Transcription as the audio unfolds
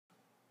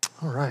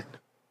All right.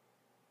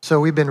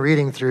 So we've been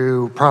reading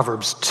through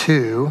Proverbs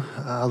 2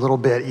 a little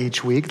bit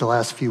each week, the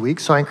last few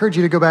weeks. So I encourage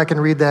you to go back and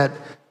read that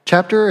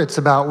chapter. It's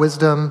about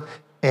wisdom,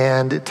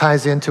 and it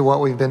ties into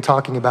what we've been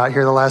talking about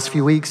here the last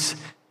few weeks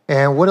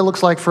and what it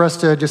looks like for us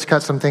to just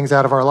cut some things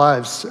out of our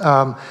lives.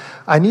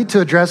 I need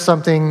to address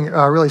something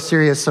really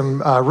serious,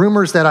 some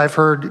rumors that I've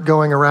heard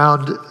going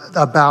around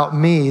about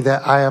me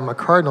that I am a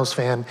Cardinals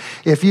fan.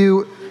 If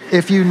you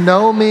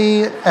know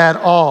me at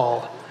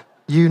all,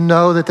 you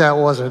know that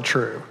wasn't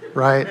true,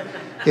 right?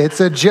 It's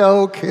a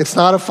joke. It's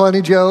not a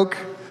funny joke,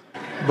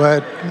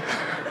 but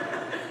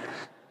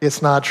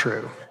it's not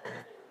true.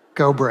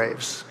 Go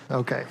Braves.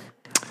 Okay.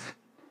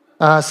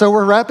 So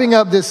we're wrapping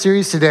up this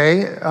series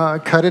today,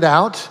 Cut It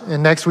Out,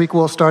 and next week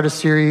we'll start a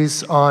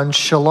series on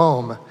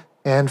shalom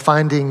and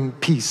finding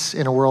peace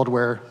in a world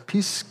where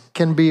peace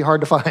can be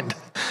hard to find.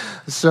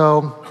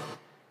 So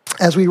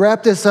as we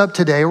wrap this up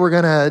today, we're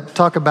going to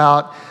talk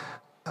about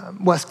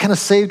what's kind of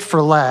saved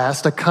for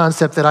last, a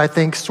concept that I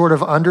think sort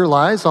of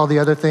underlies all the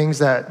other things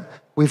that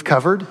we've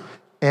covered.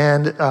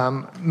 And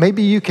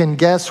maybe you can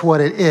guess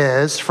what it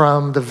is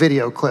from the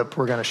video clip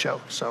we're going to show.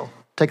 So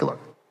take a look.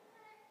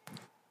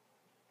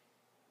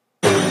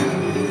 I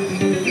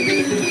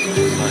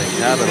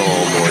have it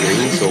all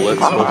morning, so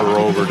let's hover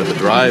over to the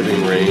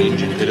driving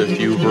range and hit a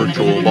few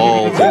virtual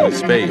balls into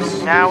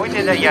space. Nah, we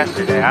did that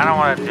yesterday. I don't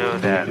want to do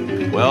that.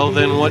 Well,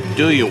 then what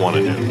do you want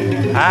to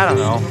do? I don't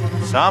know.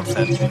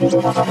 Something.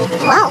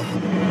 Wow.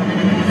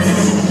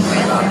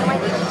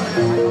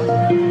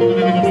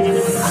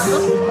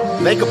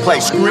 Make a play,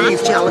 scream.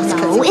 No,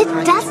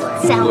 it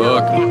doesn't sound.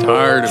 Look, I'm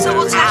tired of it.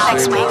 We'll talk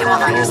next week. Over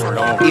and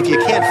over. If you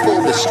can't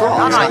fold the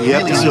straw, the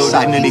episode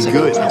isn't any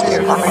good.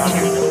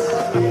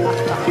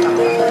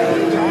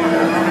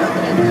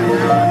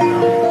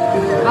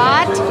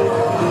 Hot.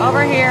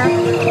 Over here.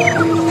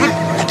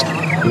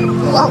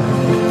 Whoa.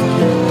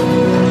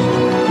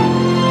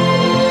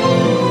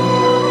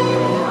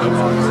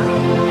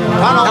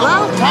 Tunnel. Hello?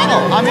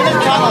 Tunnel. I'm in a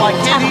tunnel. I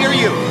can't hear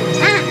you.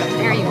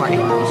 There you are.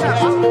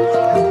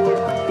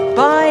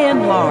 By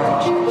and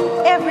large,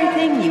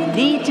 everything you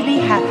need to be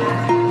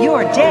happy.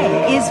 Your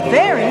day is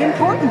very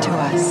important to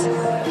us.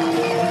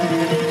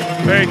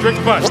 Hey, drink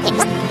the punch.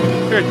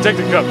 Here, take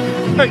the cup.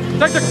 Hey,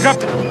 take the cup.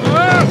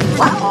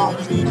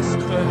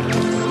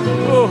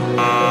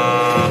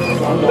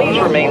 Please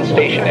remain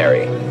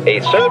stationary. A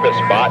service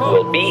bot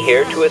will be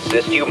here to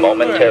assist you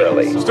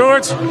momentarily.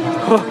 Stewards?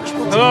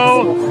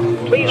 Hello?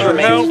 Please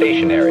remain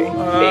stationary.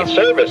 A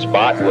service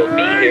bot will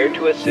be here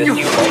to assist you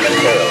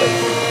momentarily.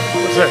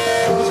 What's that?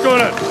 What's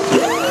going on?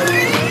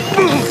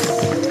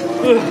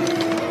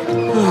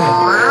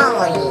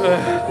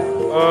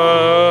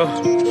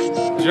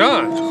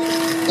 John?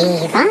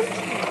 Eva?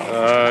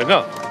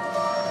 No.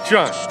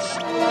 John.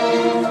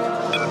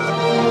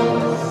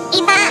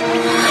 Eva?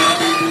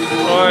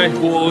 Hi,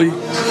 Wally.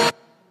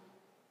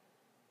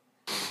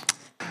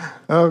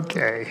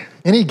 Okay.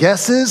 Any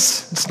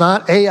guesses? It's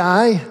not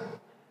AI.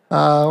 We're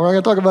not going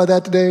to talk about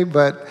that today,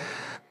 but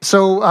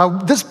so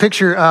this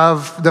picture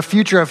of the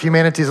future of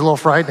humanity is a little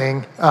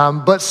frightening,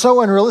 but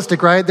so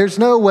unrealistic, right? There's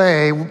no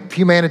way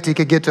humanity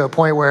could get to a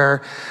point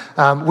where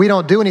we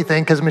don't do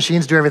anything because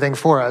machines do everything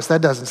for us.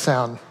 That doesn't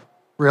sound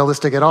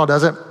realistic at all,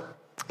 does it?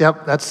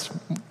 Yep, that's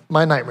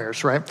my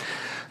nightmares, right?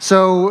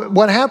 So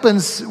what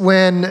happens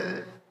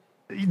when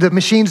the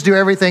machines do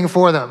everything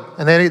for them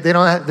and they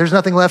don't there's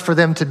nothing left for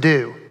them to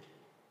do?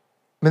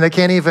 I mean, they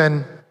can't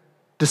even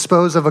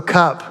dispose of a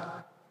cup.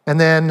 And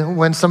then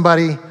when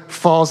somebody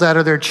falls out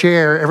of their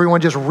chair,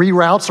 everyone just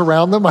reroutes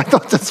around them. I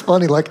thought that's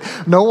funny. Like,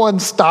 no one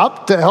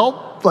stopped to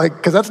help, like,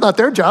 because that's not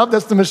their job.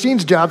 That's the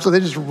machine's job. So they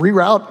just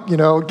reroute,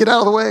 get out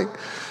of the way.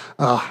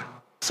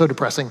 So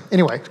depressing.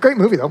 Anyway, great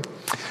movie, though.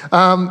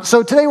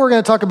 So today we're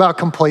going to talk about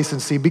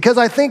complacency, because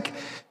I think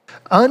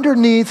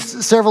underneath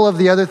several of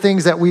the other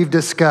things that we've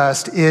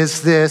discussed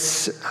is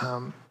this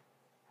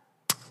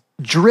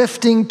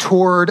drifting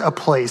toward a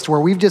place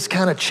where we've just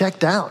kind of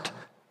checked out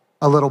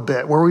a little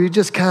bit, where we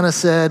just kind of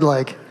said,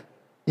 like,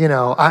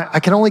 I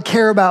can only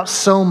care about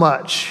so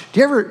much.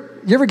 Do you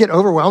ever get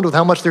overwhelmed with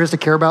how much there is to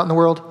care about in the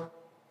world?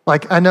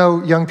 Like, I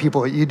know young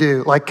people, you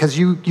do, like, because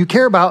you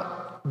care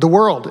about the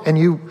world and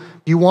you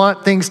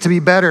want things to be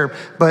better,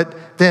 but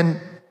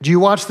then do you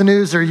watch the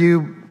news or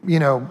you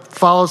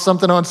follow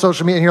something on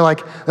social media and you're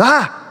like,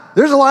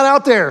 there's a lot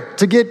out there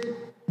to get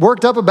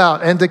worked up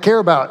about and to care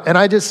about, and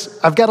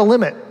I've got a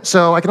limit,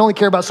 so I can only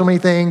care about so many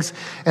things.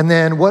 And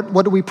then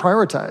what do we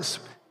prioritize?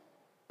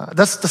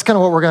 That's kind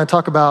of what we're going to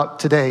talk about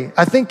today.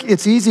 I think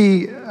it's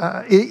easier.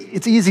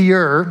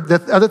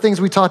 The other things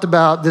we talked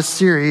about this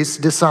series,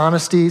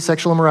 dishonesty,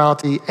 sexual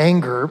immorality,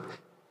 anger,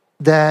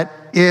 that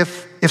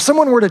if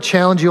someone were to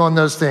challenge you on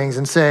those things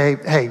and say,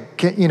 hey,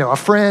 a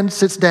friend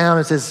sits down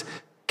and says,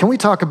 can we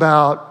talk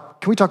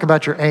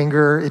about your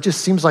anger? It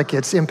just seems like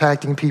it's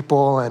impacting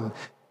people. And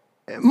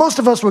most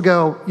of us would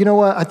go, you know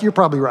what, you're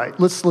probably right.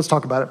 Let's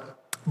talk about it.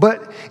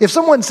 But if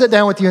someone sat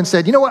down with you and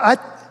said, you know what,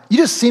 you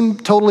just seem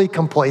totally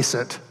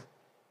complacent.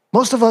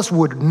 Most of us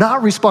would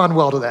not respond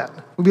well to that.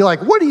 We'd be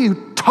like, what are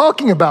you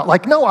talking about?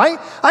 Like, no,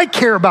 I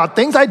care about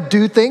things. I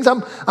do things.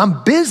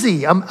 I'm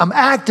busy. I'm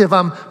active.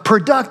 I'm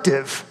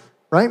productive,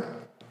 right?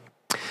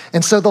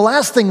 And so the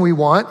last thing we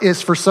want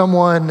is for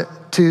someone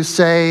to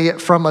say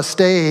from a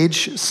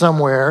stage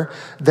somewhere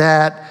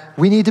that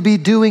we need to be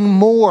doing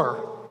more.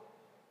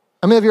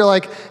 How many of you are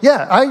like,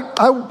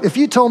 yeah, if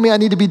you told me I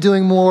need to be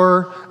doing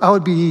more, I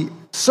would be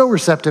so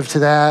receptive to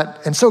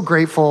that and so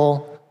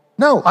grateful.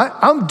 No,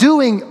 I'm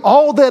doing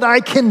all that I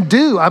can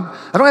do. I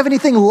don't have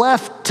anything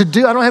left to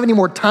do. I don't have any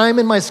more time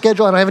in my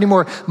schedule. I don't have any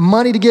more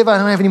money to give. I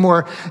don't have any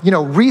more,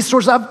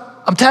 resources.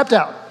 I'm tapped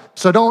out.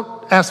 So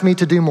don't ask me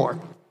to do more.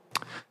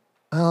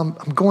 I'm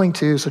going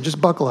to, so just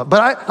buckle up.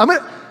 But I'm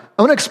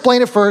gonna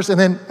explain it first, and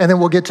then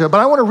we'll get to it. But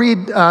I want to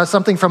read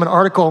something from an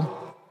article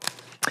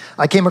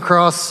I came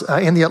across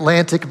in The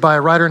Atlantic by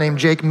a writer named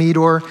Jake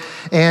Meador.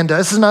 And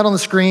this is not on the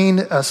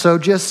screen, so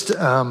just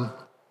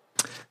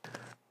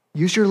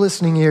use your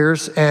listening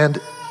ears and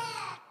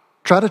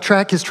try to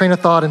track his train of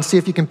thought and see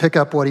if you can pick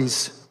up what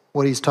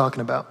he's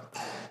talking about.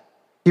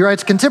 He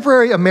writes,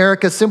 contemporary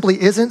America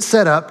simply isn't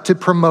set up to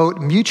promote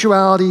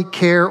mutuality,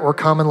 care, or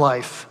common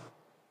life.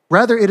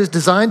 Rather, it is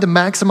designed to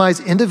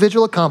maximize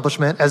individual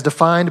accomplishment as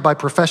defined by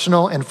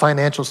professional and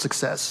financial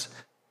success.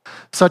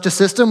 Such a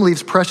system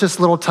leaves precious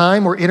little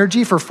time or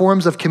energy for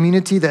forms of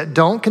community that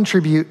don't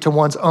contribute to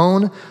one's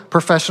own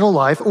professional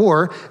life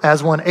or,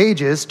 as one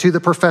ages, to the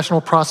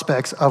professional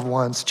prospects of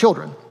one's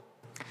children.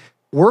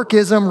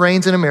 Workism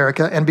reigns in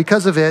America, and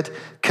because of it,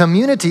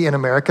 community in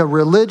America,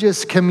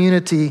 religious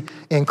community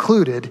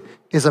included,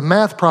 is a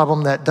math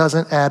problem that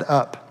doesn't add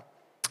up.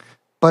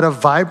 But a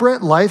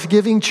vibrant,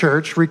 life-giving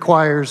church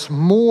requires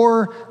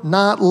more,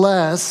 not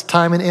less,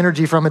 time and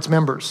energy from its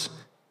members.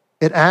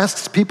 It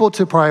asks people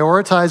to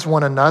prioritize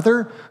one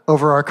another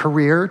over our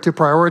career, to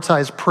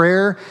prioritize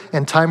prayer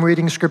and time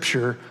reading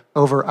scripture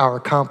over our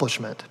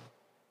accomplishment.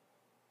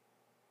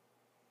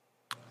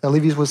 I'll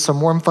leave you with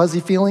some warm, fuzzy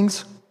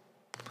feelings?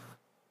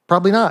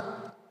 Probably not.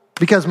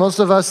 Because most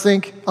of us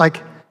think,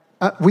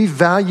 we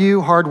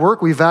value hard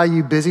work, we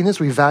value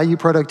busyness, we value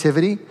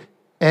productivity,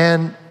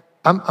 and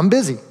I'm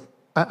busy.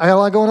 I got a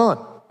lot going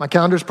on. My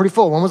calendar's pretty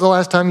full. When was the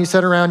last time you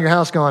sat around your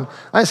house going,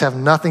 I just have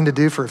nothing to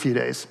do for a few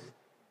days?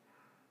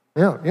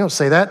 You don't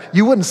say that.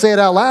 You wouldn't say it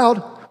out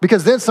loud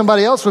because then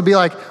somebody else would be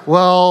like,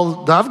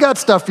 well, I've got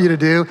stuff for you to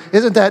do.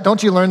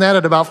 Don't you learn that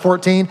at about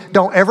 14?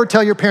 Don't ever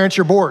tell your parents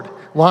you're bored.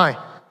 Why?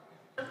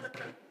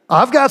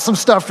 I've got some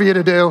stuff for you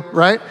to do,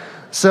 right?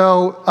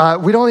 So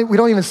we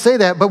don't even say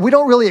that, but we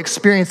don't really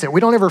experience it.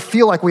 We don't ever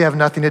feel like we have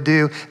nothing to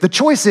do. The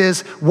choice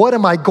is, what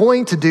am I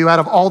going to do out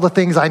of all the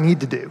things I need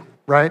to do,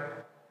 right?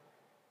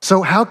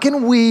 So how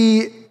can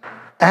we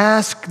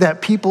ask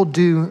that people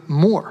do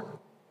more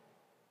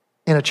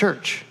in a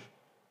church?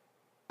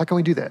 How can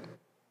we do that?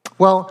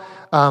 Well,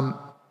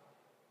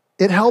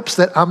 it helps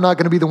that I'm not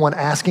going to be the one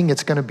asking.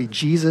 It's going to be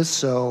Jesus,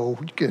 so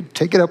you could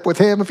take it up with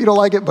him if you don't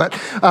like it. But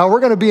we're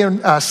going to be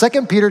in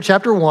 2 Peter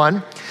chapter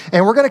 1,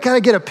 and we're going to kind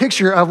of get a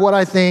picture of what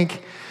I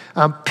think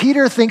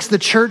Peter thinks the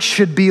church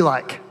should be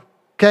like,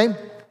 okay?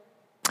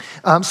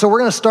 So we're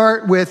going to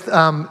start with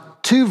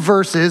two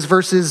verses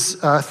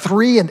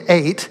 3 and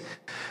 8,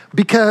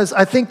 because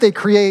I think they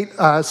create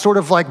sort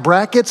of like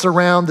brackets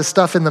around the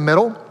stuff in the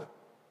middle.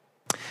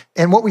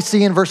 And what we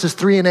see in verses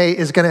 3 and 8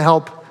 is going to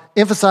help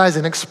emphasize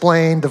and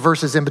explain the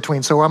verses in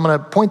between. So I'm going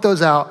to point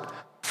those out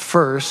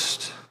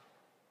first.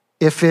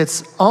 If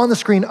it's on the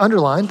screen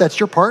underlined, that's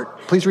your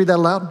part. Please read that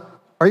aloud.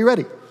 Are you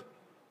ready?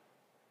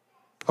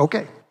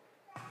 Okay.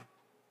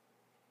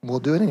 We'll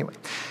do it anyway.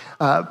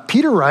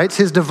 Peter writes,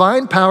 his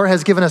divine power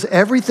has given us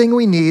everything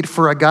we need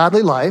for a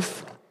godly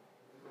life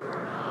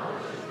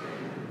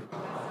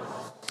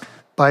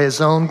by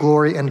his own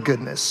glory and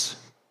goodness.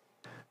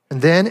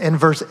 And then in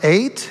verse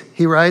 8,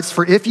 he writes,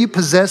 for if you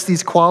possess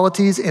these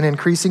qualities in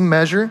increasing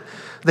measure,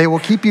 they will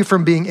keep you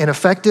from being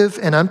ineffective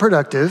and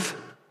unproductive.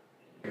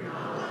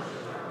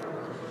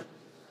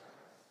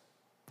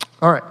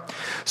 All right.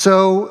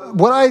 So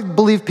what I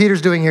believe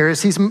Peter's doing here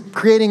is he's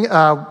creating what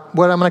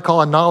I'm going to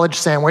call a knowledge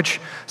sandwich.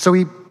 So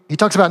he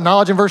talks about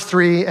knowledge in verse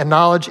 3 and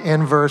knowledge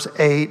in verse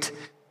 8.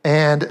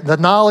 And the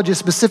knowledge is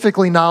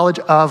specifically knowledge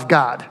of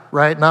God,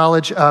 right?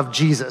 Knowledge of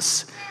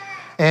Jesus.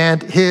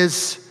 And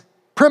his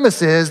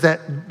premise is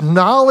that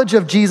knowledge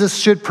of Jesus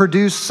should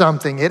produce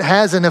something. It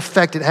has an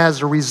effect. It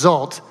has a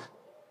result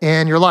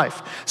in your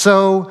life.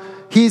 So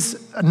he's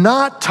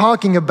not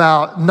talking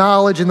about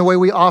knowledge in the way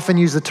we often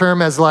use the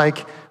term as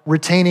like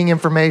retaining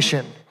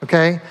information,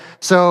 okay?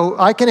 So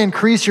I can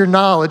increase your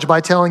knowledge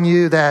by telling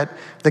you that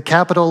the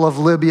capital of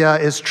Libya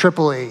is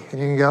Tripoli.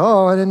 And you can go,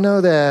 oh, I didn't know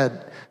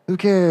that. Who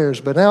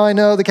cares? But now I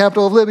know the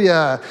capital of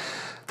Libya.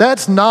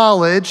 That's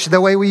knowledge,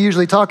 the way we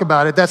usually talk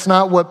about it. That's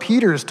not what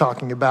Peter is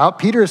talking about.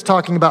 Peter is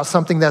talking about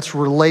something that's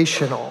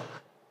relational,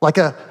 like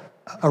a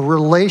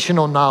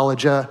relational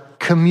knowledge, a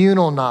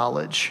communal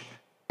knowledge,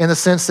 in the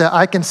sense that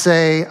I can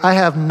say, I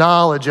have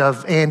knowledge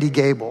of Andy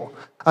Gable.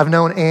 I've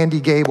known Andy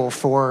Gable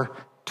for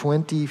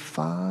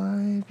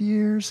 25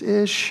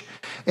 years-ish,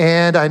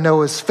 and I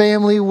know his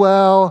family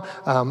well.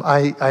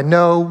 I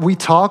know we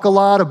talk a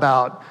lot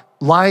about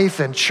life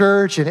and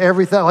church and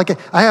everything. Like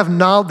I have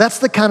knowledge. That's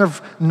the kind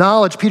of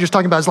knowledge Peter's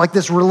talking about. It's like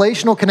this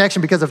relational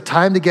connection because of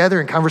time together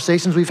and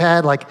conversations we've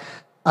had. Like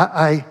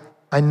I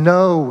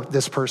know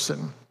this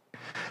person.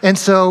 And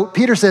so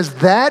Peter says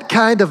that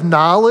kind of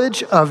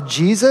knowledge of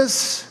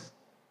Jesus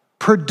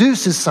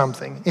produces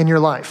something in your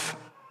life.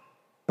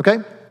 Okay?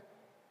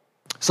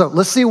 So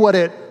let's see what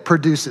it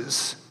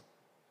produces.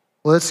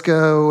 Let's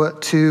go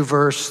to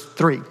verse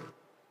 3.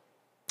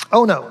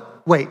 Oh no,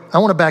 wait, I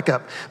want to back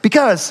up.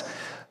 Because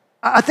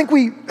I think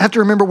we have to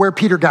remember where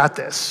Peter got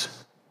this.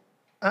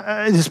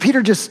 Does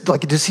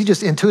he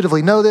just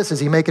intuitively know this? Is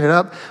he making it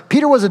up?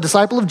 Peter was a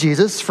disciple of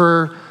Jesus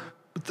for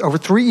over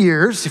 3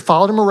 years. He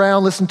followed him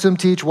around, listened to him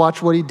teach,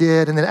 watched what he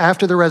did. And then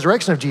after the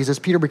resurrection of Jesus,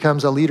 Peter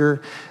becomes a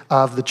leader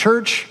of the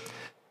church.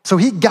 So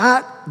he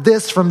got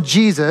this from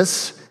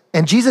Jesus,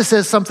 and Jesus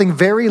says something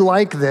very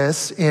like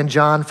this in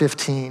John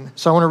 15.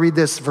 So I want to read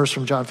this verse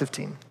from John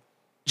 15.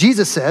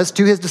 Jesus says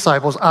to his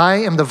disciples, I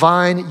am the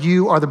vine,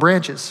 you are the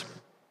branches.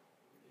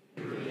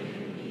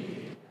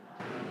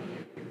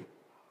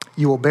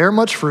 You will bear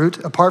much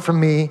fruit. Apart from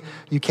me,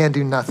 you can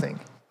do nothing.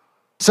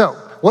 So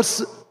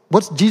what's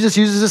Jesus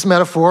uses this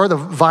metaphor, the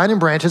vine and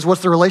branches.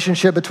 What's the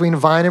relationship between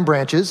vine and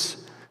branches?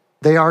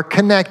 They are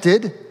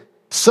connected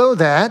so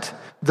that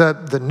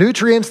the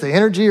nutrients, the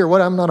energy, or what,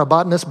 I'm not a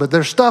botanist, but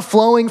there's stuff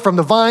flowing from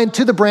the vine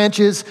to the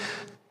branches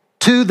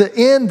to the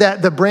end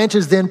that the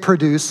branches then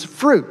produce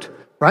fruit,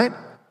 right?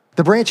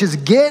 The branches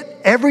get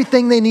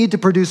everything they need to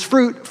produce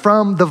fruit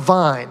from the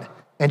vine.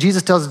 And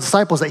Jesus tells his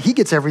disciples that he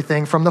gets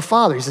everything from the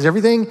Father. He says,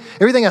 everything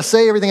I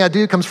say, everything I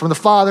do comes from the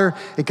Father.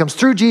 It comes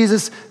through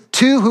Jesus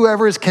to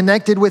whoever is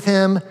connected with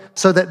him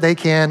so that they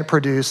can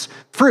produce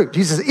fruit.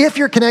 Jesus says, if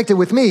you're connected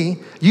with me,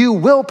 you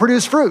will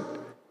produce fruit.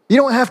 You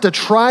don't have to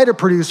try to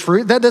produce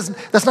fruit.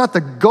 That's not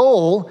the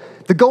goal.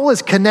 The goal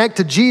is connect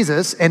to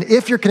Jesus. And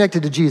if you're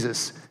connected to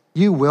Jesus,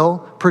 you will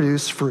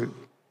produce fruit.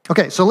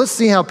 Okay, so let's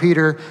see how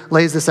Peter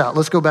lays this out.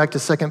 Let's go back to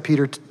 2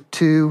 Peter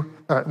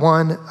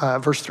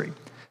 1, verse 3.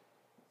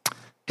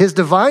 His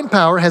divine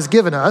power has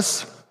given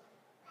us,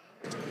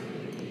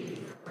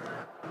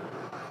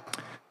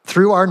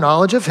 through our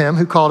knowledge of him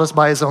who called us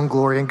by his own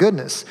glory and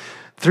goodness.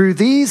 Through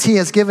these he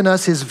has given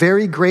us his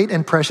very great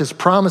and precious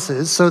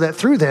promises, so that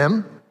through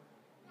them,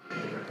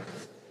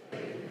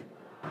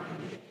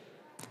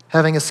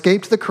 having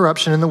escaped the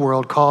corruption in the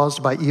world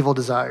caused by evil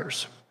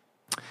desires.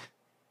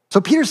 So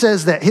Peter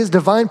says that his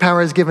divine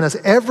power has given us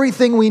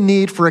everything we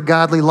need for a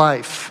godly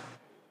life,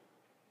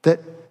 that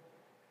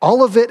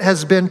all of it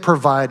has been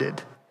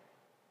provided.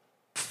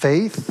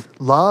 Faith,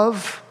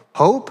 love,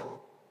 hope.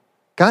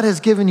 God has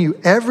given you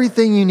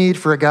everything you need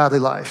for a godly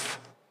life.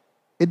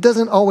 It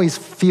doesn't always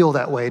feel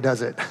that way,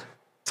 does it?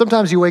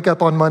 Sometimes you wake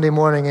up on Monday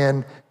morning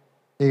and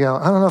you go,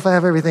 I don't know if I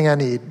have everything I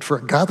need for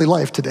a godly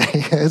life today.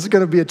 It's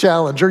going to be a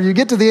challenge. Or you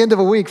get to the end of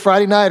a week,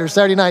 Friday night or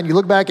Saturday night, and you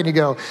look back and you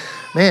go,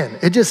 man,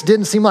 it just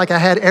didn't seem like I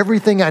had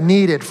everything I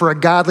needed for a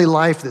godly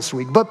life this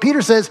week. But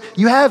Peter says,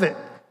 you have it.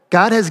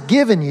 God has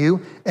given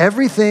you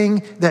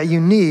everything that you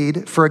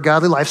need for a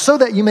godly life so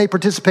that you may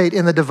participate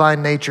in the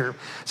divine nature.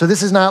 So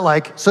this is not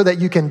like so that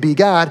you can be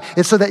God.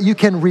 It's so that you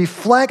can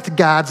reflect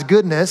God's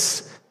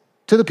goodness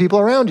to the people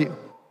around you.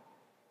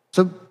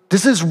 So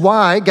this is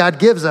why God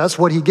gives us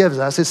what he gives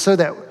us, is so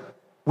that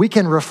we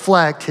can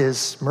reflect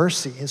his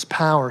mercy, his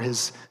power,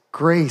 his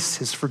grace,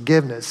 his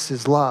forgiveness,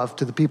 his love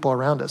to the people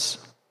around us.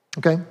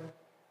 Okay?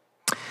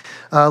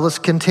 Let's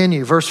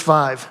continue. Verse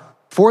 5.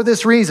 For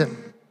this reason,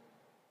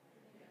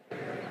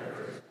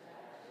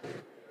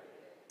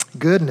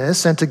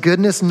 goodness, and to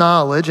goodness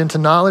knowledge, and to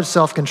knowledge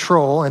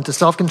self-control, and to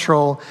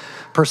self-control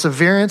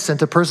perseverance, and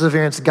to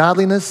perseverance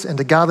godliness, and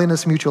to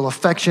godliness mutual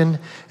affection,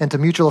 and to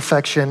mutual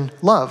affection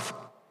love.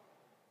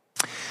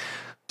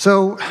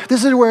 So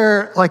this is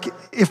where, like,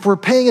 if we're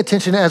paying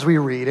attention as we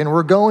read and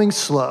we're going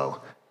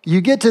slow,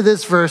 you get to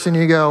this verse and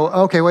you go,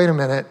 okay, wait a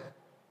minute.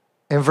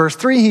 In verse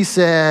 3, he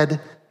said,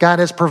 God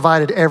has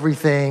provided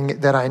everything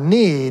that I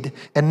need.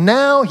 And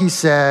now he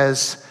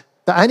says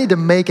that I need to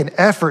make an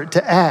effort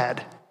to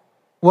add.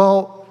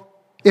 Well,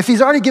 if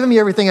he's already given me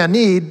everything I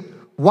need,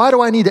 why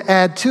do I need to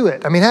add to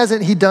it? I mean,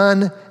 hasn't he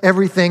done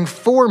everything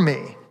for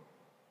me?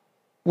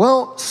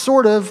 Well,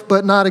 sort of,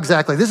 but not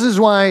exactly. This is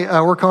why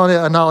we're calling it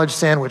a knowledge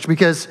sandwich,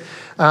 because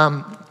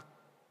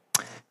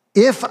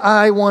if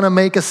I want to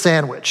make a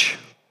sandwich,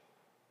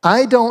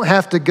 I don't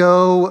have to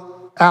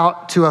go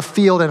out to a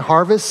field and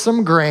harvest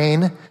some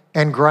grain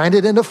and grind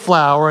it into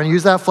flour and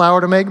use that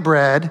flour to make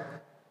bread.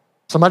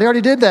 Somebody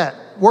already did that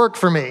work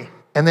for me,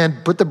 and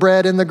then put the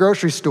bread in the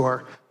grocery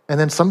store. And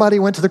then somebody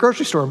went to the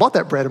grocery store and bought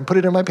that bread and put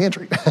it in my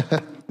pantry.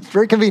 It's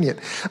very convenient.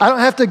 I don't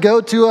have to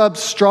go to a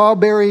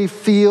strawberry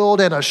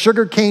field and a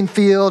sugarcane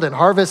field and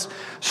harvest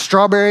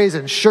strawberries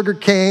and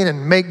sugarcane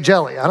and make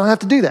jelly. I don't have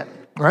to do that,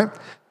 right?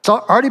 It's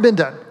already been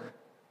done.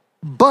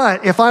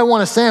 But if I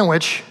want a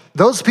sandwich,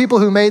 those people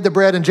who made the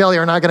bread and jelly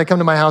are not going to come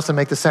to my house and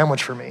make the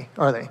sandwich for me,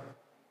 are they?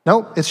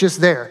 Nope, it's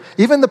just there.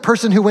 Even the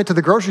person who went to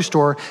the grocery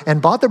store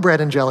and bought the bread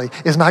and jelly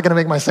is not gonna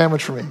make my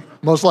sandwich for me,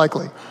 most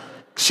likely.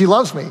 She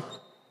loves me,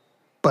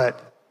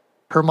 but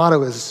her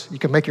motto is, you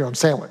can make your own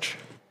sandwich,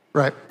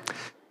 right?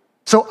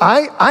 So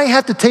I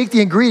have to take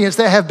the ingredients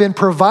that have been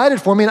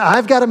provided for me and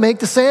I've gotta make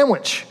the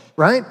sandwich,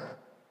 right?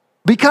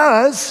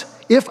 Because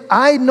if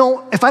I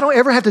don't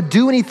ever have to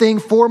do anything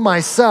for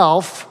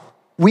myself,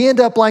 we end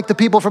up like the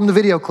people from the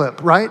video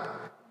clip, right?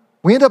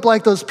 We end up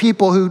like those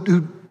people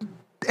who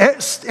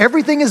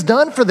everything is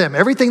done for them.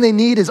 Everything they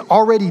need is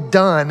already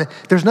done.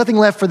 There's nothing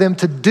left for them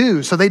to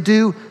do, so they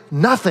do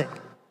nothing.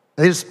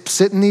 They just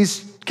sit in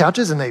these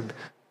couches and they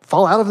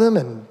fall out of them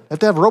and have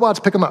to have robots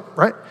pick them up,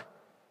 right?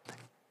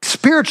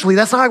 Spiritually,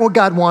 that's not what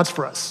God wants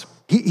for us.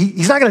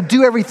 He's not gonna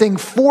do everything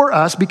for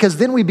us because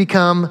then we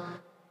become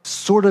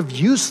sort of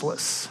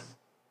useless.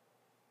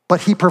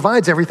 But he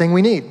provides everything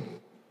we need.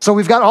 So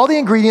we've got all the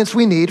ingredients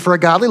we need for a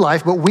godly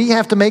life, but we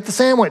have to make the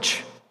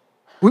sandwich.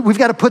 We've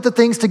got to put the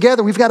things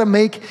together. We've got to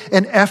make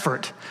an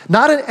effort.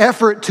 Not an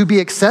effort to be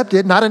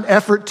accepted, not an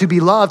effort to be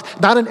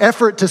loved, not an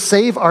effort to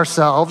save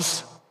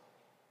ourselves,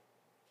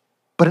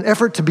 but an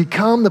effort to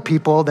become the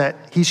people that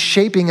he's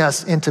shaping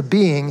us into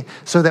being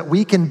so that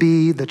we can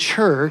be the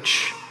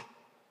church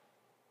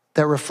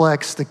that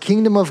reflects the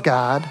kingdom of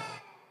God,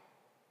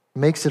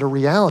 makes it a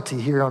reality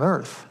here on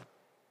earth,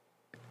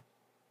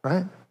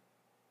 right?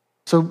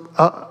 So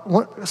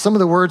some of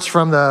the words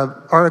from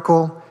the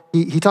article,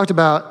 he talked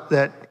about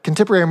that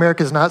contemporary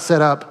America is not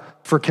set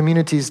up for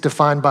communities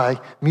defined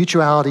by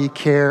mutuality,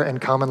 care,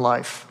 and common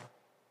life.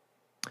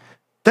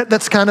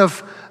 That's kind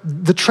of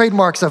the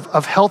trademarks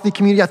of healthy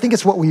community. I think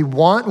it's what we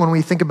want when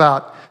we think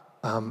about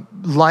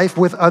life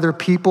with other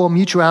people,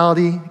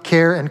 mutuality,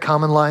 care, and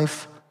common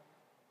life.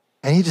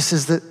 And he just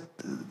says that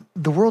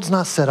the world's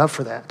not set up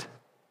for that,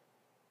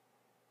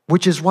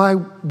 which is why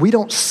we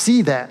don't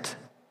see that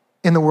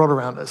in the world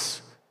around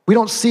us. We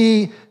don't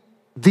see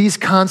these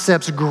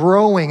concepts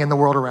growing in the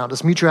world around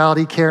us,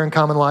 mutuality, care, and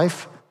common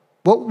life.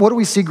 What do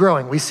we see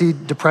growing? We see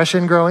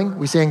depression growing.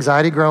 We see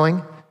anxiety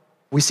growing.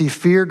 We see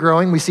fear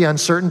growing. We see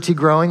uncertainty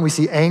growing. We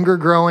see anger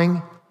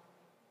growing.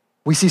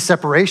 We see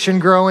separation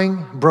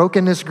growing,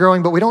 brokenness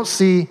growing, but we don't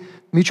see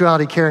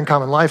mutuality, care, and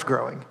common life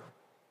growing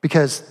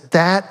because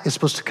that is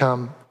supposed to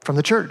come from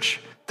the church.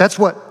 That's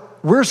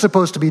what we're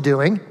supposed to be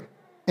doing.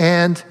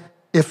 And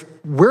if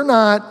we're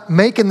not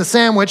making the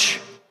sandwich,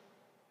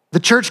 the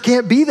church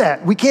can't be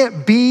that. We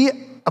can't be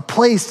a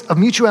place of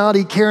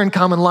mutuality, care, and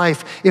common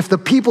life if the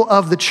people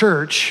of the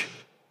church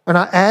are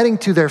not adding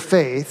to their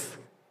faith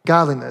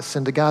godliness,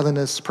 and to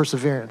godliness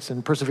perseverance,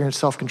 and perseverance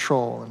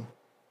self-control. And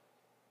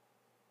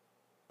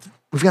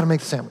we've got to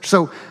make the sandwich.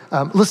 So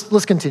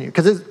let's continue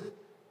because it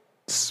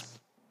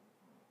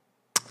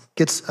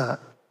gets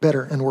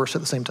better and worse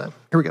at the same time.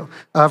 Here we go.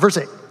 Verse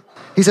 8.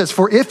 He says,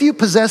 "For if you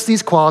possess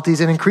these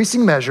qualities in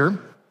increasing measure,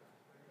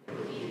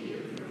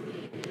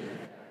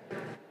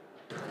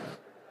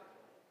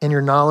 in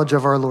your knowledge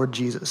of our Lord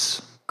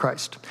Jesus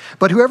Christ.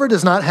 But whoever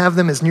does not have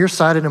them is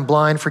nearsighted and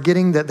blind,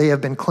 forgetting that they have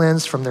been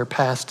cleansed from their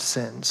past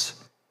sins."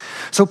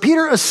 So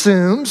Peter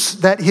assumes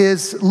that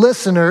his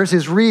listeners,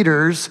 his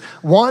readers,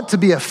 want to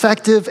be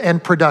effective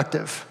and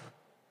productive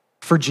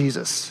for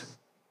Jesus,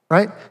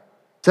 right?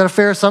 Is that a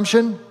fair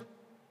assumption?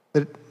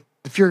 That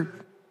if you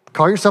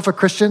call yourself a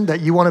Christian, that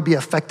you want to be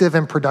effective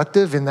and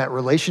productive in that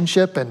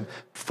relationship and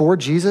for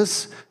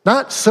Jesus?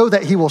 Not so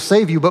that he will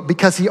save you, but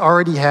because he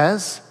already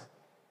has?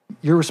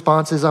 Your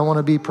response is, I want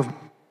to be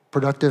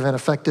productive and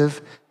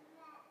effective.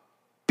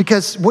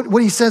 Because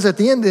what he says at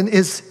the end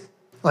is,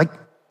 like,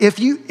 if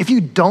you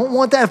don't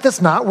want that, if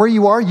that's not where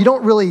you are, you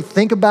don't really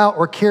think about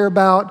or care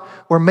about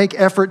or make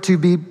effort to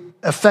be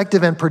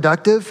effective and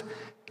productive,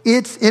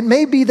 it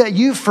may be that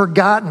you've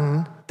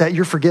forgotten that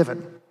you're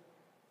forgiven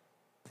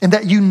and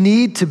that you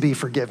need to be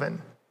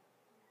forgiven.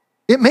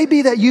 It may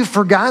be that you've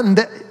forgotten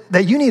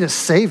that you need a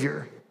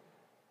savior.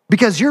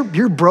 Because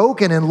you're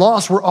broken and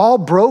lost. We're all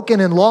broken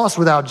and lost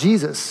without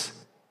Jesus.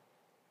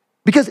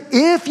 Because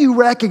if you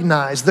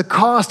recognize the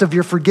cost of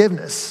your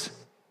forgiveness,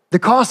 the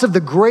cost of the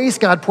grace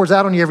God pours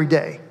out on you every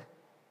day,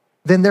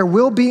 then there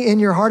will be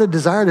in your heart a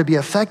desire to be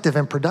effective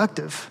and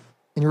productive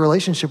in your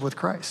relationship with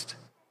Christ.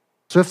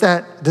 So if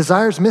that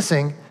desire is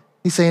missing,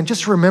 he's saying,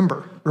 just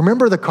remember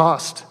the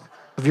cost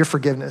of your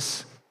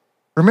forgiveness.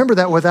 Remember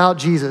that without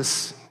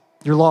Jesus,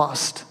 you're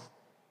lost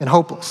and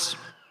hopeless.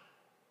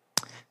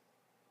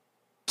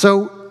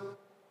 So,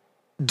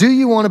 do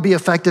you want to be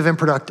effective and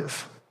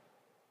productive?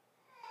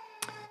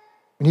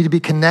 We need to be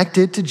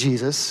connected to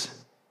Jesus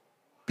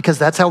because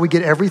that's how we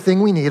get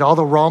everything we need, all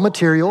the raw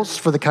materials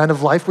for the kind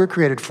of life we're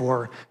created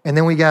for, and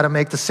then we got to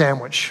make the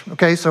sandwich,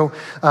 okay? So,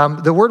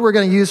 the word we're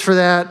going to use for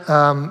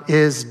that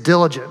is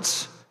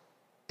diligence.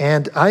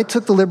 And I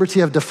took the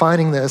liberty of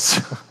defining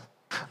this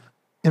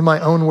in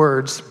my own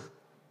words.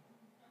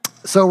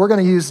 So we're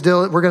going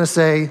to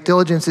say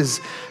diligence is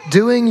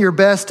doing your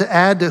best to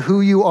add to who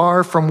you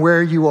are from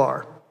where you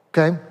are,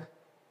 okay?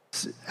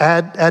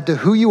 Add to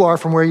who you are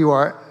from where you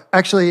are.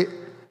 Actually,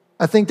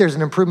 I think there's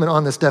an improvement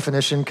on this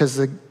definition because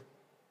the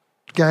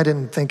I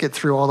didn't think it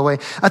through all the way.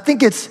 I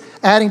think it's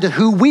adding to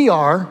who we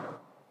are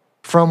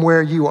from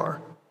where you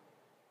are.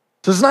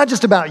 So it's not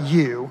just about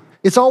you.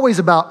 It's always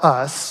about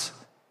us.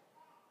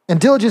 And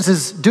diligence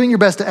is doing your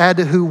best to add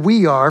to who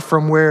we are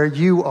from where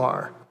you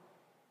are.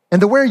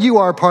 And the where you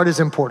are part is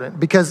important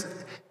because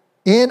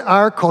in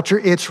our culture,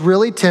 it's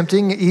really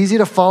tempting, easy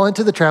to fall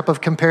into the trap of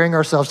comparing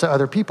ourselves to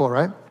other people,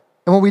 right?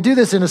 And when we do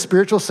this in a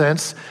spiritual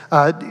sense,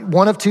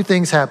 one of two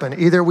things happen.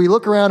 Either we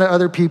look around at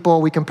other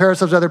people, we compare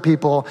ourselves to other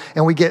people,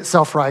 and we get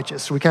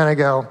self-righteous. We kind of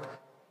go,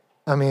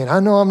 I mean, I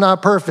know I'm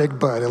not perfect,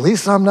 but at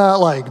least I'm not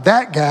like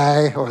that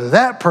guy or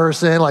that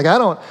person. Like I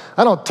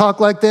don't talk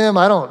like them.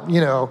 I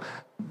don't,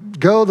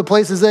 go the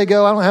places they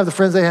go. I don't have the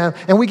friends they have.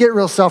 And we get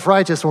real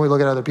self-righteous when we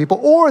look at other people.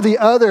 Or the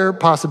other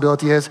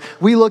possibility is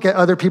we look at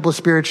other people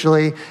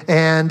spiritually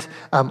and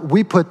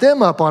we put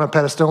them up on a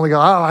pedestal and we go,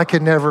 oh, I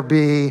could never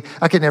be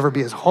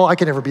as whole. I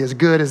could never be as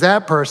good as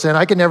that person.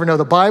 I could never know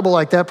the Bible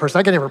like that person.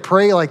 I could never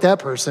pray like that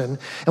person.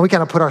 And we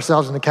kind of put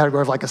ourselves in the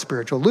category of like a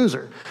spiritual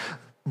loser.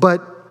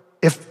 But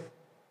if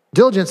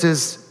diligence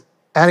is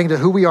adding to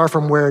who we are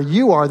from where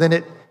you are,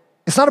 then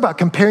it's not about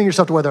comparing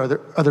yourself to where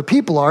other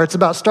people are. It's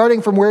about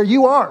starting from where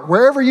you are.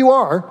 Wherever you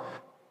are,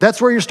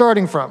 that's where you're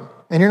starting from.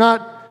 And you're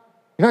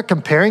not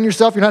comparing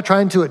yourself. You're not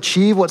trying to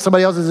achieve what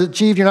somebody else has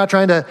achieved. You're not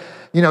trying to,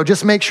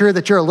 just make sure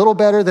that you're a little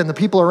better than the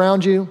people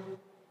around you.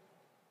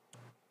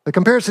 The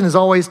comparison is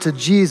always to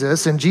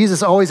Jesus, and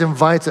Jesus always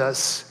invites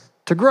us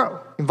to grow,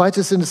 invites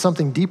us into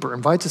something deeper,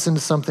 invites us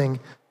into something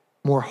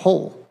more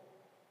whole.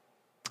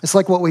 It's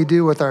like what we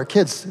do with our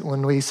kids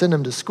when we send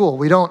them to school.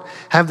 We don't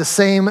have the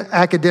same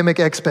academic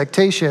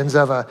expectations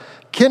of a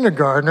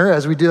kindergartner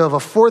as we do of a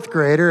fourth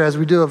grader, as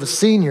we do of a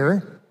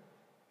senior.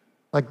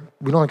 Like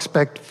we don't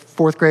expect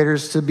fourth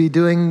graders to be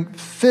doing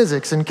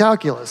physics and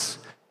calculus.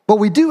 But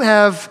we do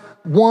have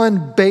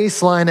one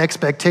baseline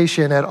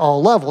expectation at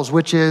all levels,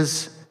 which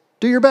is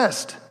do your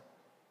best,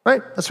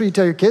 right? That's what you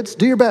tell your kids,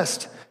 do your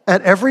best.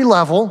 At every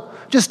level,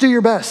 just do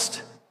your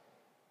best.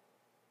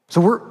 So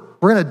we're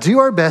going to do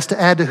our best to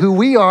add to who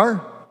we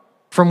are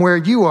from where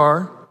you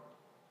are.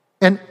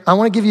 And I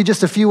want to give you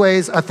just a few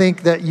ways I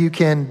think that you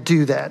can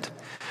do that.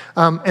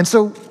 And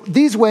so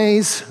these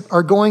ways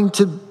are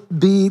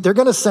they're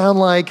going to sound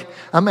like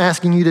I'm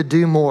asking you to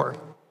do more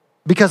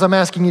because I'm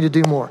asking you to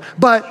do more.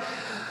 But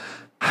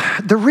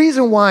the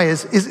reason why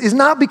is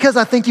not because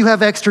I think you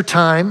have extra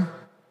time.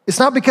 It's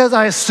not because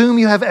I assume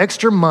you have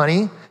extra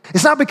money.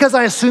 It's not because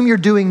I assume you're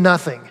doing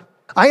nothing.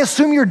 I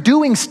assume you're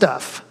doing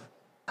stuff.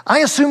 I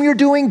assume you're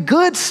doing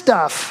good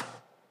stuff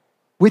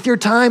with your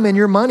time and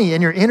your money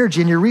and your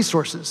energy and your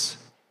resources.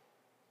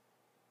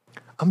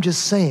 I'm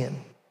just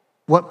saying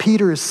what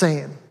Peter is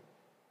saying,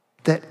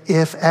 that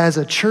if as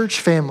a church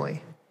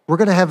family, we're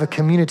going to have a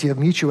community of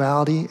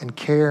mutuality and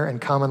care and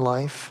common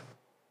life,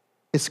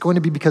 it's going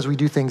to be because we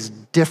do things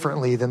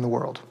differently than the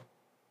world.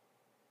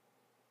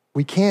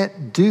 We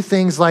can't do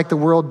things like the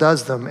world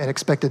does them and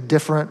expect a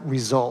different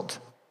result.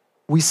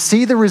 We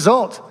see the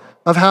result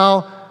of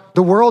how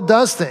the world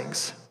does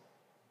things.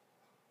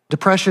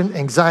 Depression,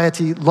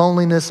 anxiety,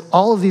 loneliness,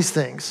 all of these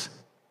things,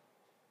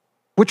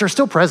 which are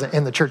still present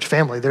in the church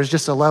family. There's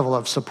just a level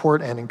of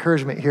support and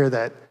encouragement here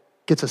that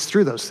gets us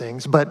through those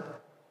things.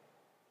 But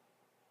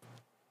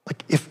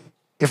like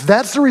if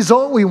that's the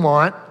result we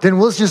want, then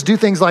let's just do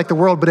things like the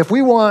world. But if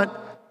we want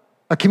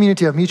a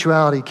community of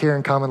mutuality, care,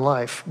 and common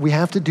life, we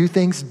have to do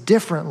things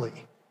differently.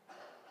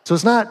 So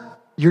it's not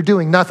you're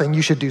doing nothing,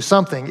 you should do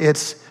something.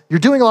 It's you're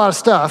doing a lot of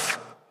stuff.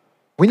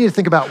 We need to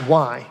think about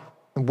why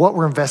and what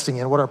we're investing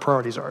in, what our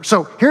priorities are.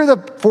 So here are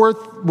the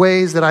 4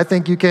 ways that I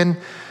think you can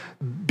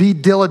be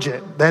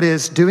diligent. That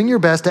is doing your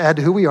best to add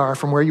to who we are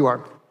from where you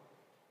are.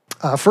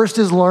 First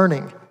is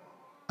learning.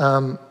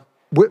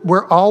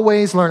 We're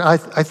always learning.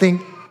 I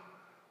think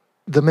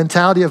the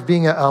mentality of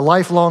being a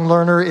lifelong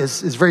learner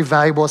is very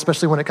valuable,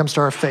 especially when it comes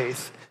to our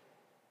faith.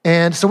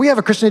 And so we have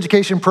a Christian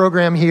education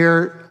program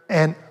here,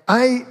 and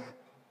I've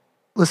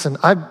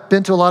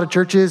been to a lot of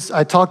churches.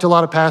 I talked to a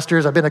lot of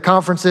pastors. I've been to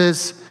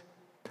conferences.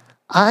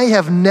 I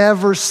have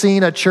never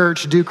seen a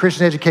church do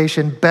Christian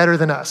education better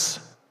than us.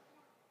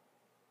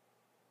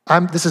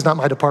 This is not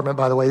my department,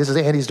 by the way. This is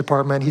Andy's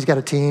department. He's got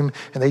a team,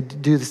 and they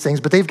do these things.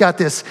 But they've got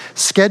this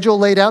schedule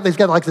laid out. They've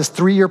got like this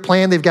 3-year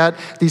plan. They've got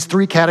these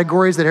 3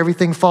 categories that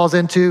everything falls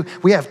into.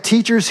 We have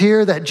teachers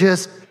here that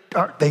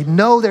they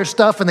know their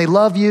stuff, and they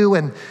love you,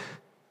 and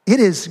it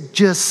is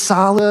just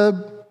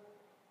solid.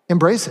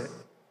 Embrace it.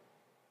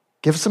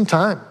 Give us some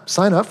time.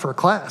 Sign up for a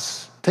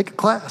class. Take a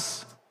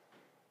class,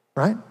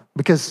 right?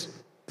 Because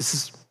this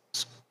is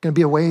going to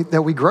be a way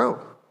that we grow.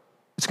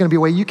 It's going to be a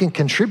way you can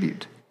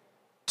contribute.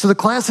 So the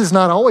class is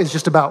not always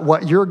just about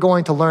what you're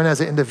going to learn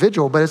as an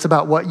individual, but it's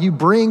about what you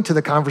bring to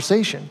the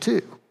conversation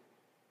too.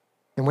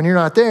 And when you're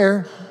not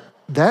there,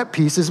 that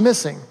piece is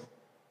missing.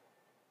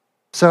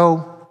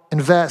 So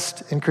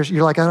invest in Christian.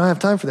 You're like, I don't have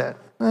time for that.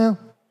 Well,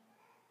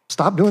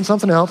 stop doing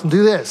something else and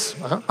do this.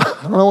 I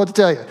don't know what to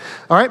tell you.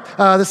 All right.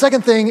 The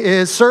second thing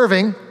is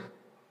serving.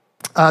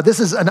 This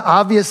is an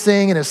obvious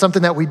thing, and it's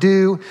something that we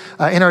do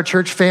in our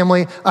church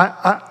family.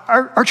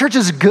 Our church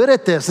is good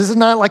at this. This is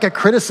not like a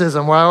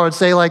criticism where I would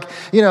say, like,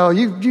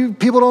 you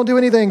people don't do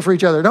anything for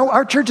each other. No,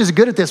 our church is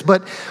good at this.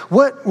 But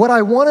what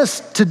I want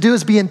us to do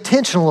is be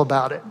intentional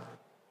about it.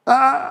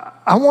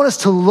 I want us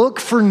to look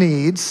for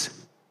needs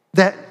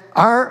that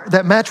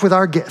match with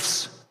our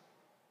gifts.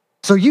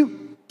 So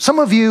some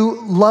of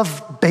you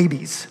love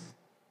babies,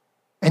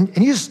 and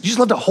you just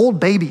love to hold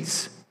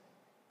babies.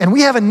 And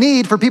we have a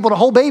need for people to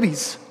hold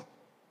babies.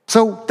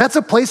 So that's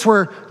a place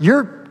where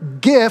your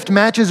gift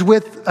matches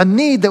with a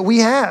need that we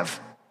have.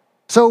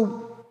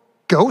 So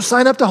go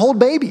sign up to hold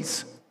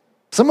babies.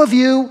 Some of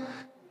you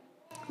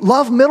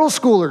love middle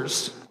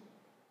schoolers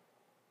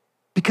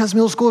because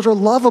middle schoolers are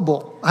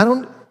lovable. I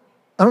don't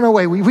know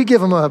why we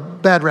give them a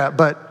bad rap,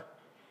 but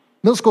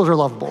middle schoolers are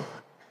lovable.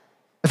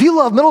 If you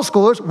love middle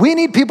schoolers, we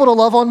need people to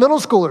love on middle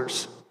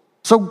schoolers.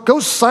 So go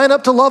sign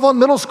up to love on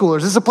middle schoolers.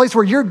 This is a place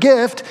where your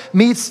gift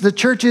meets the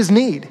church's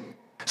need.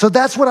 So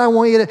that's what I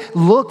want you to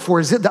look for,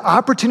 is the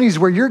opportunities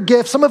where your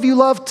gift, some of you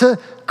love to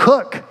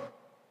cook.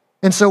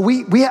 And so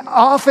we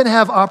often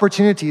have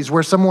opportunities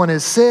where someone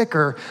is sick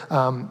or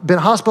been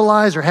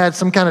hospitalized or had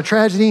some kind of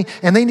tragedy,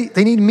 and they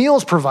need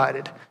meals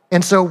provided.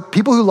 And so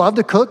people who love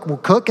to cook will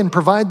cook and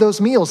provide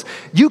those meals.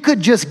 You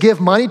could just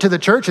give money to the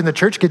church, and the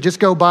church could just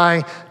go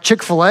buy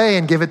Chick-fil-A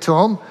and give it to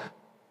them.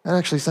 That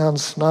actually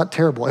sounds not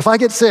terrible. If I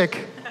get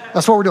sick,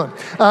 that's what we're doing.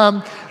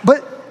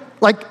 But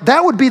like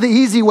that would be the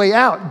easy way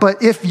out.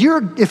 But if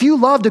you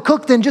love to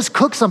cook, then just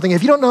cook something.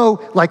 If you don't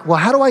know, like, well,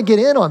 how do I get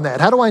in on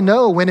that? How do I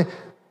know when?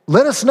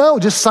 Let us know.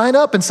 Just sign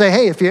up and say,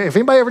 hey, if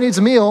anybody ever needs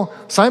a meal,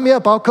 sign me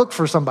up. I'll cook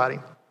for somebody,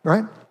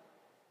 right?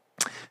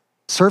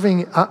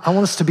 Serving, I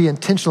want us to be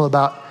intentional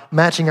about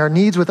matching our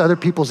needs with other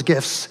people's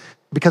gifts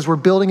because we're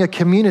building a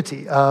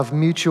community of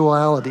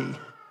mutuality,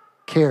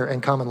 care,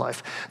 and common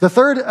life. The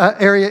third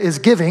area is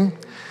giving.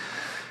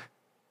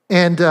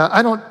 And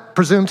I don't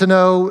presume to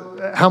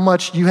know how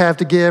much you have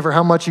to give or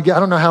how much you get. I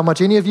don't know how much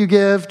any of you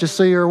give, just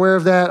so you're aware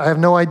of that. I have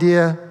no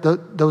idea.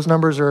 Those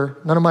numbers are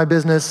none of my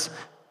business.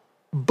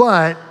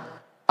 But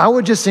I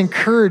would just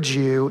encourage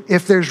you,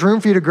 if there's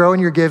room for you to grow in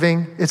your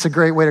giving, it's a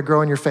great way to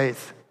grow in your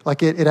faith.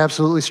 Like it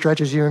absolutely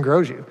stretches you and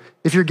grows you.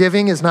 If your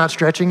giving is not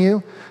stretching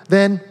you,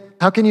 then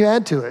how can you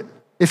add to it?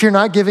 If you're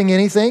not giving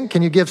anything,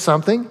 can you give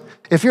something?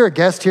 If you're a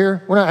guest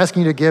here, we're not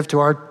asking you to give to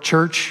our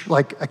church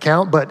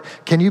account, but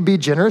can you be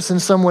generous in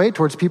some way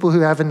towards people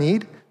who have a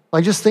need?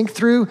 Like just think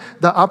through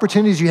the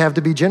opportunities you have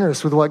to be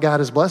generous with what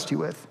God has blessed you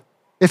with.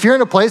 If you're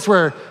in a place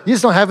where you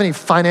just don't have any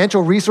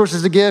financial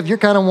resources to give, you're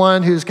kind of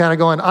one who's kind of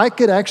going, I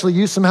could actually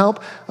use some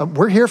help.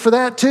 We're here for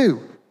that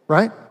too,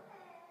 right?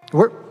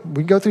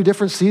 We go through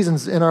different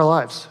seasons in our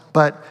lives,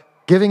 but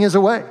giving is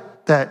a way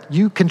that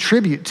you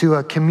contribute to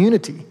a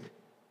community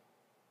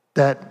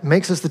that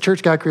makes us the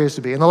church God created us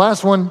to be. And the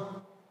last one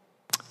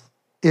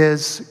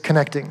is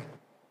connecting.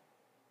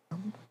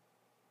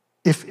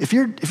 If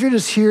you're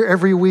just here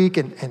every week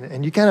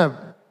and you kind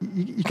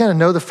of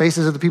know the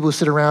faces of the people who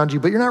sit around you,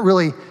 but you're not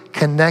really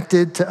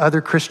connected to other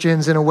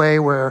Christians in a way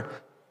where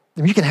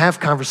you can have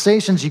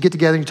conversations, you get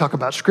together, you talk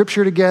about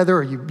scripture together,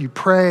 or you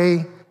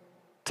pray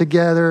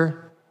together.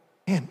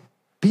 Man,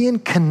 being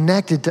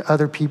connected to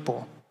other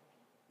people.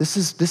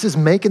 This is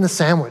making the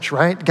sandwich,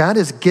 right? God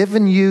has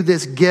given you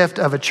this gift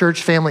of a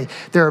church family.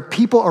 There are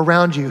people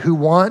around you who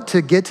want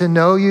to get to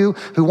know you,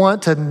 who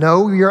want to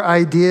know your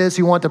ideas,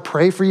 who want to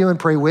pray for you and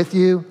pray with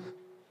you.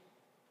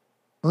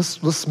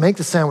 Let's make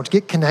the sandwich.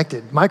 Get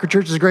connected.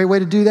 Microchurch is a great way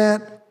to do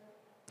that.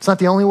 It's not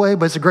the only way,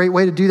 but it's a great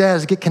way to do that,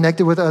 is get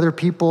connected with other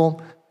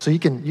people so you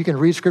can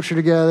read scripture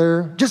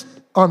together. Just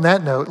on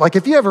that note, like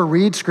if you ever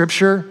read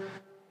scripture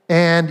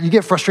and you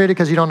get frustrated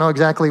because you don't know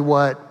exactly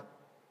what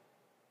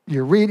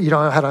you read, you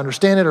don't know how to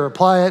understand it or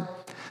apply it.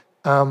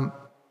 I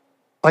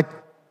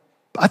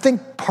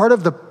think part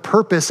of the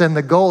purpose and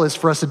the goal is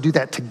for us to do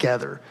that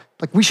together.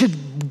 Like we should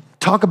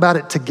talk about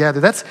it together.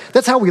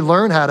 That's how we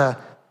learn how to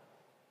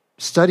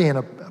study and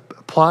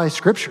apply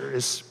scripture,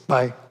 is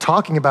by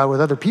talking about it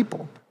with other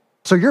people.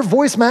 So your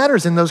voice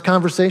matters in those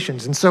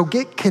conversations. And so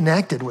get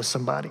connected with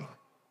somebody.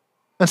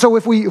 And so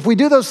if we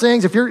do those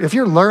things, if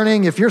you're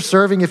learning, if you're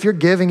serving, if you're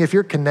giving, if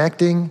you're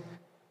connecting,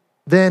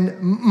 then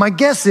my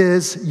guess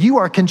is you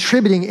are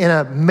contributing in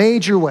a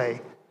major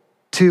way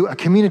to a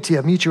community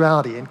of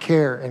mutuality and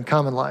care and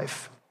common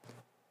life.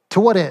 To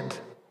what end?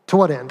 To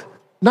what end?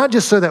 Not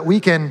just so that we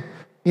can,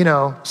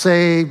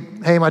 say,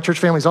 hey, my church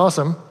family's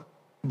awesome,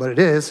 but it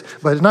is,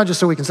 but it's not just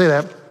so we can say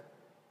that.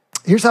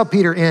 Here's how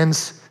Peter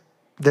ends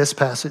this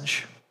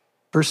passage.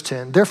 Verse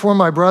 10, therefore,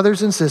 my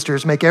brothers and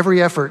sisters, make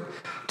every effort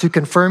to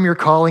confirm your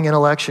calling and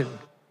election.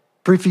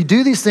 For if you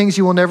do these things,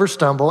 you will never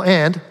stumble,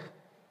 and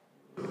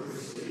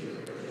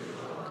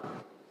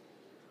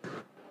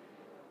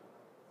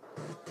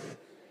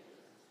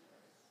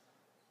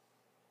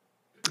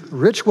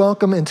rich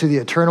welcome into the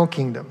eternal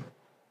kingdom.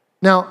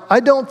 Now, I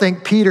don't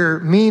think Peter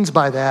means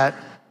by that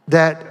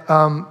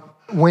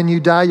when you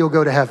die, you'll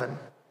go to heaven.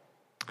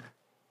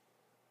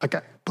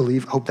 Okay,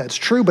 hope that's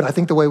true, but I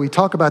think the way we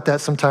talk about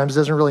that sometimes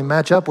doesn't really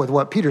match up with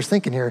what Peter's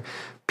thinking here.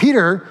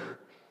 Peter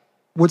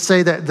would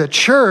say that the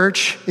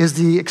church is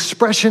the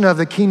expression of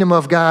the kingdom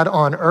of God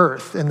on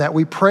earth, and that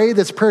we pray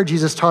this prayer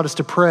Jesus taught us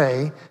to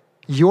pray,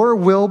 your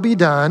will be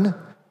done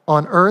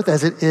on earth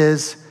as it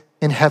is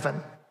in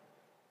heaven.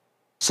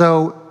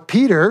 So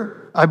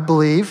Peter, I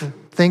believe,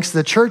 thinks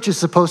the church is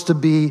supposed to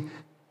be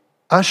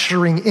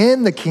ushering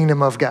in the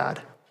kingdom of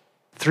God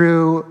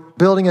through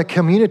building a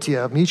community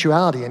of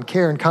mutuality and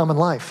care and common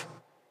life.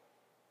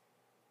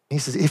 He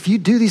says, if you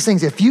do these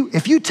things, if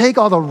you take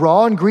all the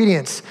raw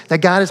ingredients that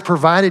God has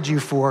provided you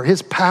for,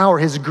 his power,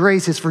 his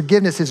grace, his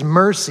forgiveness, his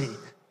mercy,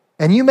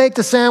 and you make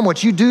the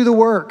sandwich, you do the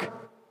work,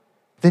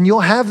 then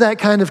you'll have that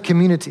kind of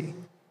community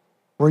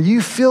where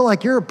you feel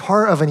like you're a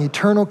part of an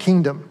eternal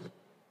kingdom.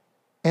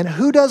 And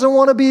who doesn't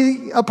want to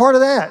be a part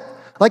of that?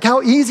 Like,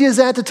 how easy is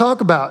that to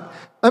talk about?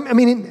 I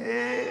mean,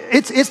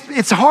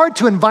 it's hard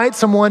to invite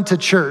someone to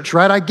church,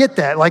 right? I get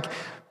that. Like,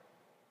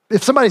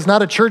 if somebody's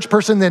not a church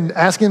person, then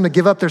asking them to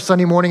give up their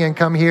Sunday morning and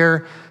come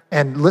here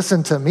and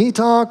listen to me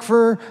talk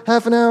for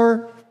half an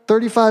hour,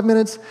 35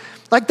 minutes,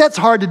 like, that's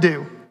hard to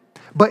do.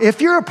 But if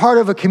you're a part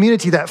of a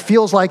community that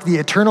feels like the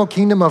eternal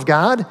kingdom of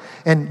God,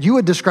 and you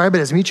would describe it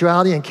as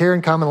mutuality and care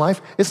and common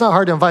life, it's not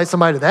hard to invite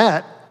somebody to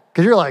that,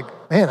 because you're like,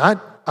 man,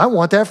 I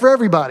want that for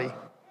everybody.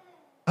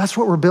 That's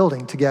what we're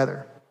building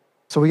together.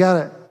 So we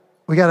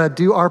gotta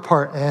do our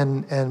part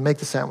and make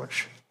the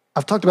sandwich.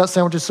 I've talked about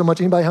sandwiches so much.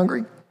 Anybody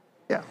hungry?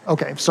 Yeah,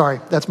 okay, sorry,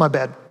 that's my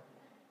bad.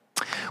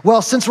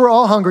 Well, since we're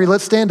all hungry,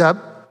 let's stand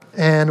up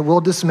and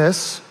we'll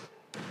dismiss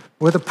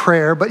with a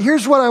prayer. But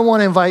here's what I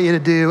want to invite you to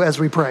do as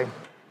we pray.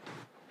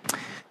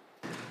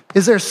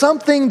 Is there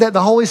something that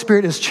the Holy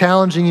Spirit is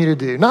challenging you to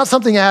do? Not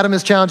something Adam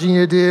is challenging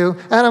you to do.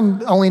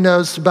 Adam only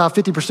knows about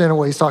 50% of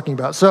what he's talking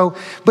about.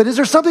 But is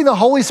there something the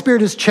Holy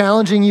Spirit is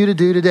challenging you to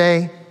do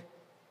today?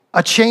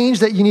 A change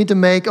that you need to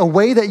make, a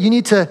way that you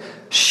need to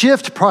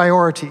shift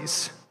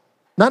priorities.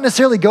 Not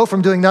necessarily go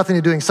from doing nothing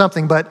to doing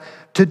something, but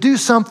to do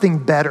something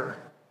better.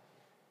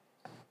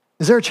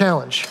 Is there a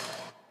challenge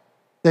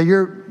that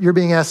you're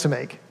being asked to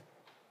make?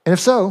 And if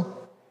so,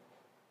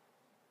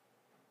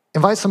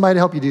 invite somebody to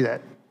help you do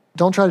that.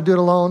 Don't try to do it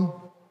alone.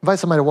 Invite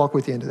somebody to walk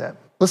with you into that.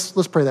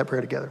 Let's pray that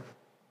prayer together.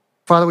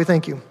 Father, we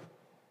thank you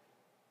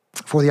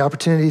for the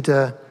opportunity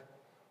to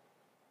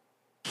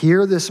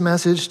hear this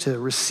message, to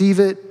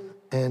receive it,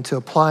 and to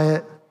apply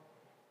it.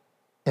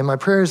 And my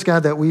prayer is,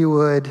 God, that we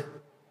would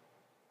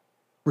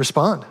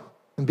respond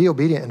and be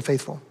obedient and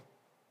faithful.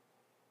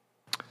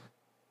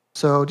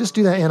 So just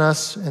do that in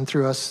us and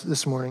through us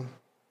this morning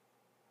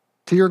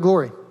to your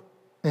glory.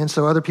 And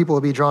so other people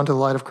will be drawn to the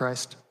light of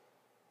Christ.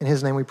 In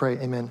his name we pray,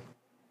 amen.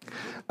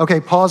 Okay,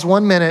 pause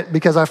 1 minute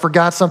because I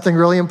forgot something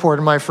really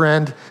important, my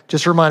friend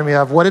just reminded me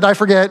of. What did I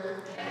forget?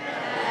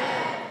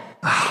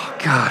 Oh,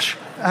 gosh.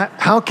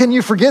 How can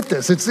you forget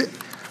this?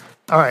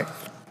 All right,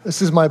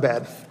 this is my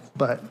bad,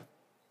 but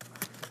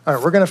all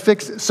right, we're going to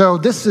fix it. So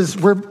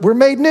we're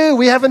made new.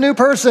 We have a new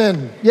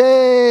person.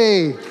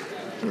 Yay.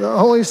 The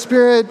Holy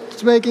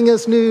Spirit's making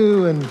us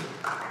new. And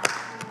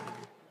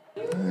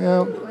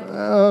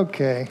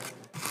okay,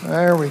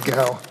 there we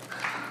go.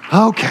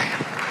 Okay.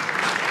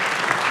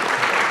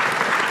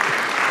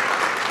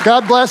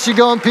 God bless you.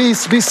 Go in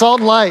peace. Be salt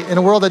and light in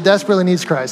a world that desperately needs Christ.